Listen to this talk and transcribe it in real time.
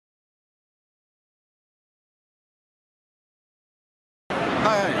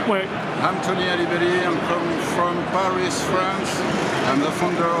Hi, Ouais. I'm Tony Alibelli. I'm from Paris, France. I'm the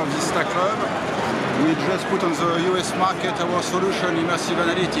founder of Vistaklub. We just put on the US market our solution, Immersive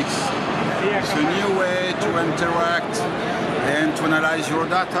Analytics. It's a new way to interact and to analyze your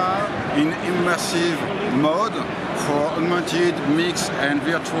data in immersive mode for augmented, mixed and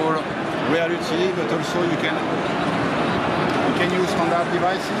virtual reality, but also you can use standard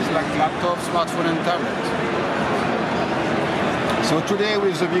devices like laptop, smartphone and tablet. So today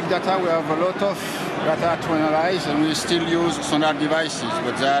with the big data we have a lot of data to analyze and we still use standard devices,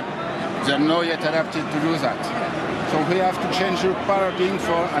 but they're not yet adapted to do that. So we have to change the paradigm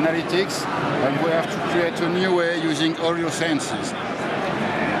for analytics and we have to create a new way using all your senses.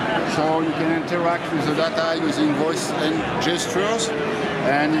 So you can interact with the data using voice and gestures,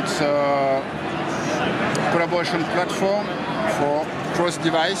 and it's a collaboration platform for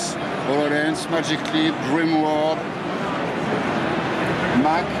cross-device, HoloLens, Magic Leap, DreamWorld,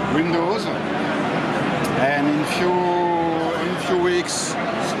 Mac, Windows, and in few weeks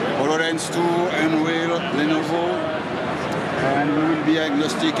HoloLens 2 and Lenovo, and we will be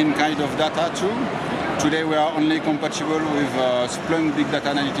agnostic in kind of data too. Today we are only compatible with Splunk Big Data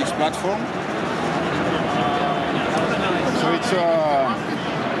Analytics platform. So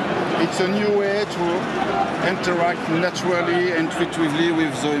it's a new way to interact naturally and intuitively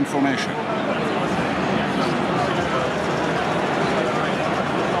with the information.